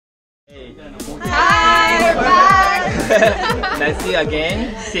Hi, we're back. Nice to see you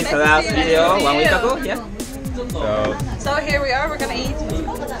again since the last video 1 week ago. Yeah. So here we are. We're gonna eat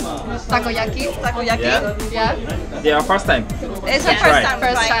takoyaki. Takoyaki. Yeah. Yeah, first time. It's our first time.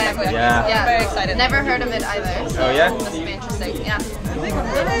 Takoyaki. Yeah. Very excited. Never heard of it either. So oh yeah. Must be interesting. Yeah.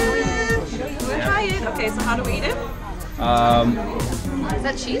 We'll try it. Okay. So how do we eat it? Is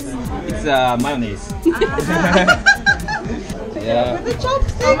that cheese? It's mayonnaise. Yeah. With the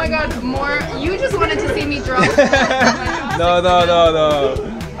chopsticks. Oh my god, more. You just wanted to see me drunk. No.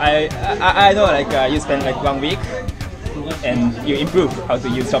 I know, like you spend like 1 week and you improve how to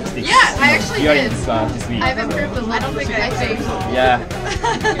use chopsticks. Yeah, I actually did. This week. I've improved a little bit, I think. Yeah.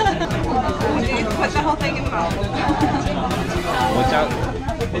 You put the whole thing in the mouth. Watch out.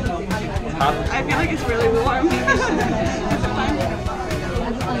 It's hot. I feel like it's really warm.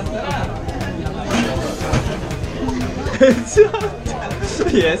 It's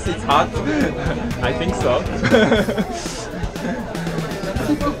hot. Yes, it's hot. I think so.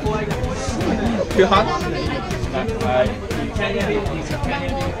 Too hot?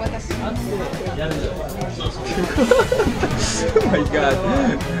 Oh my god.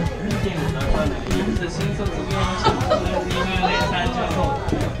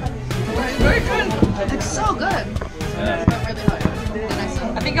 Very good. It's so good. Yeah. But really hot.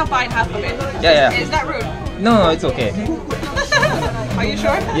 I think I'll find half of it. Yeah. Is that rude? No, it's okay. Are you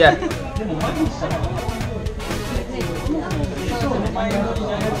sure? Yeah.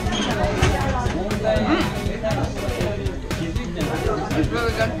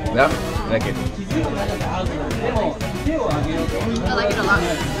 Really good. Yeah, like it. I like it a lot.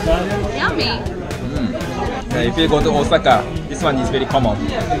 Yummy. If you go to Osaka, this one is very common.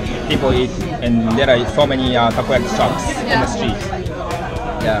 People eat, and there are so many takoyaki shops on the street.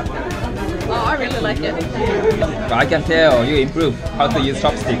 Yeah. Oh, I really like it. But I can tell you improve how to use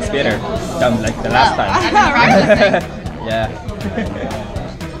chopsticks better than like the last time. I've been practicing. Yeah.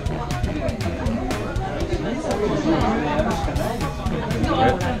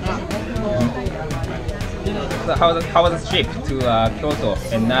 So how was the trip to Kyoto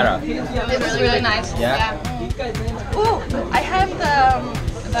and Nara? It was really nice. Yeah. Ooh, I have the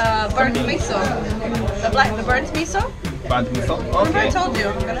burnt miso. The burnt miso. Burnt miso? Remember I Okay. told you.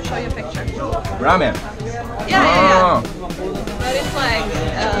 I'm gonna show you a picture. Ramen. Yeah. But it's like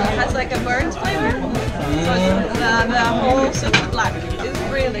has like a burnt flavor. So the whole soup is black. It's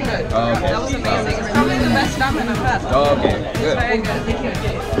really good. Okay. That was amazing. It's probably the best ramen I've had. Okay, good. Very good.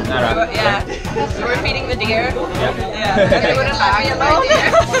 Nara. Yeah. So we're feeding the deer. Yeah. They wouldn't let me alone.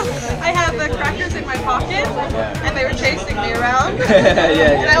 I had the crackers in my pocket, and they were chasing me around.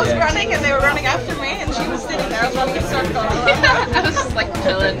 And I was running, and they were running after me, and she was sitting there. I was running a circle. I was just like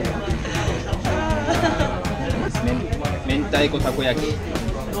chilling. Mentaiko takoyaki.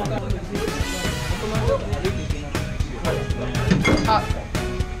 Hot.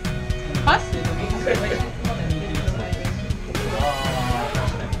 Hot?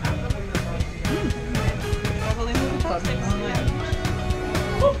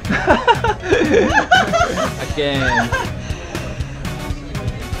 Again.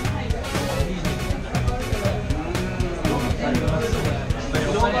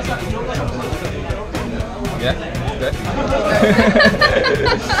 Yeah, good.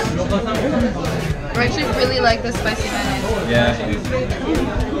 I actually really like the spicy mayonnaise. Yeah.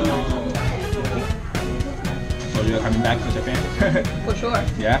 So you're coming back to Japan? For sure.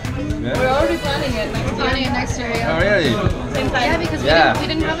 Yeah. Good. We're already planning it next year. Planning it next year, Oh yeah. really? Same time. Yeah, because we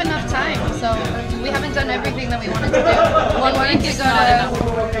didn't have enough time, so we haven't done everything that we wanted to do. One week to go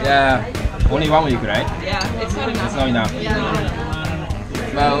to. Yeah. Only 1 week, right? Yeah, it's not enough. It's not enough. Yeah.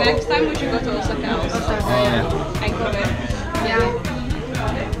 Well, Next time we should go to Osaka also. oh yeah. And Kobe. Yeah.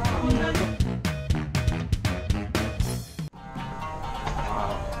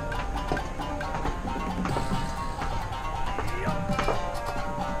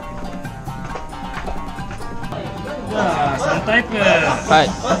じゃあ3タイプ、はい。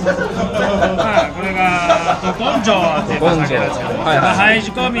これが根性っていうお酒なんですけど、灰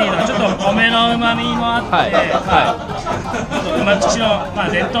仕込みのちょっと米のうまみもあって、ちょっと馬土の、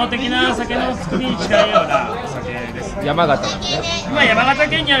伝統的な酒の作りに近いようなお酒です。山形なんですね。今山形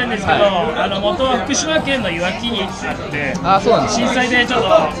県にあるんですけど、元は福島県のいわきにあって、そうなんですね。震災でちょっと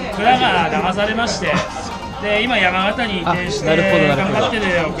蔵が流されまして。で今山形に移転して頑張ってる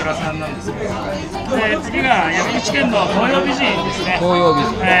お蔵さんなんですけど、で次が山口県の東洋美人ですね。東洋美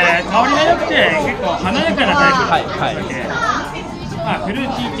人。香りが良くて結構華やかなタイプのお酒。まあ、フルー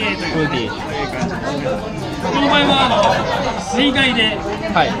ティー系という感じですね。この場合は水害で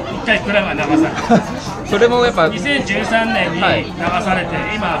1回蔵が流されて、それもやっぱ2013年に流されて、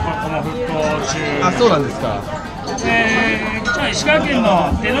今ここも復興中。あ、そうなんですか。石川県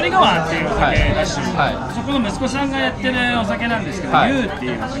の手乗川っていうお酒らしい、そこの息子さんがやってるお酒なんですけど、ユーって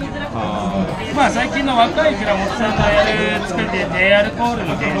いうお酒で、まあ最近の若い蔵元さんがやる作りで低アルコール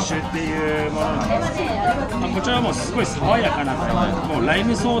の原酒っていうものなんですけど、まあ、こちらはもうすごい爽やかなタイプ、もうライ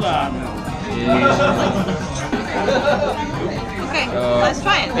ムソーダの。Okay, let's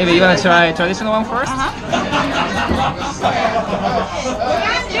try it. Maybe you wanna try traditional one first?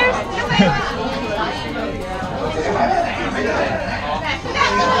 Cheers.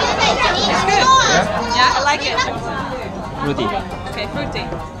 It's good. Yeah, I like it. Fruity. Okay, fruity.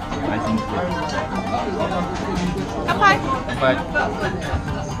 I think so. Kampai. But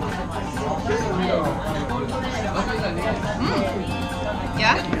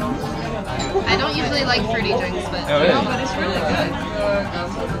Yeah? I don't usually like fruity drinks, but oh, really? No, but it's really good.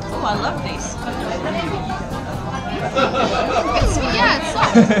 Oh, I love these. it's sweet. Yeah, it's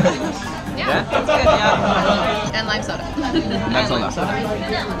soft. yeah. It's good, yeah. And lime soda. Lime soda.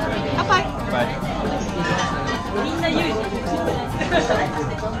 Kampai. But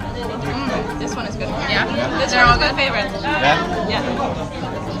This one is good. Yeah. This They're all one's my good. favorite. yeah. Yeah.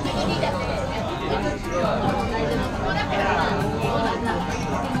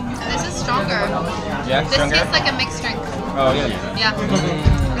 This is stronger. Yeah. This Stronger. tastes like a mixed drink. Oh, really? Yeah.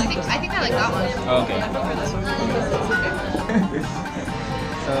 I think I like that one. Oh, okay.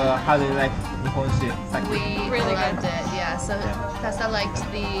 So, how do you like Nihonshu? We Really loved good. it. Yeah. So Tessa liked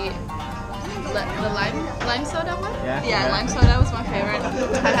the lime soda one. Yeah, lime soda was my favorite.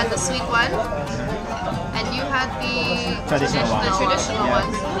 I had the sweet one, and you had the Traditional one. The traditional Yeah. one.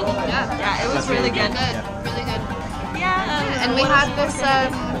 Yeah. Yeah, it was really good. Good. Really good. Yeah. And we had this.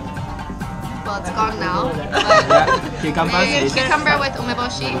 Well, it's gone now. But Yeah. Cucumbers. is- cucumber with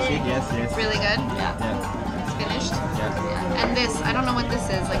umeboshi. Yes, yes. Really good. Yeah. Yeah. It's finished. Yeah. And this, I don't know what this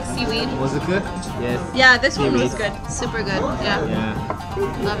is. Like seaweed. Mozuku? Yes. Yeah, this one was Seaweed. good. Super good. Yeah.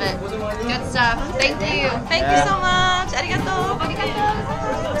 Yeah. Love it. Good stuff. Thank you. Thank you so much. Arigato.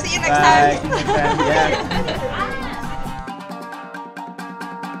 See you next Bye. time. Next time, yeah.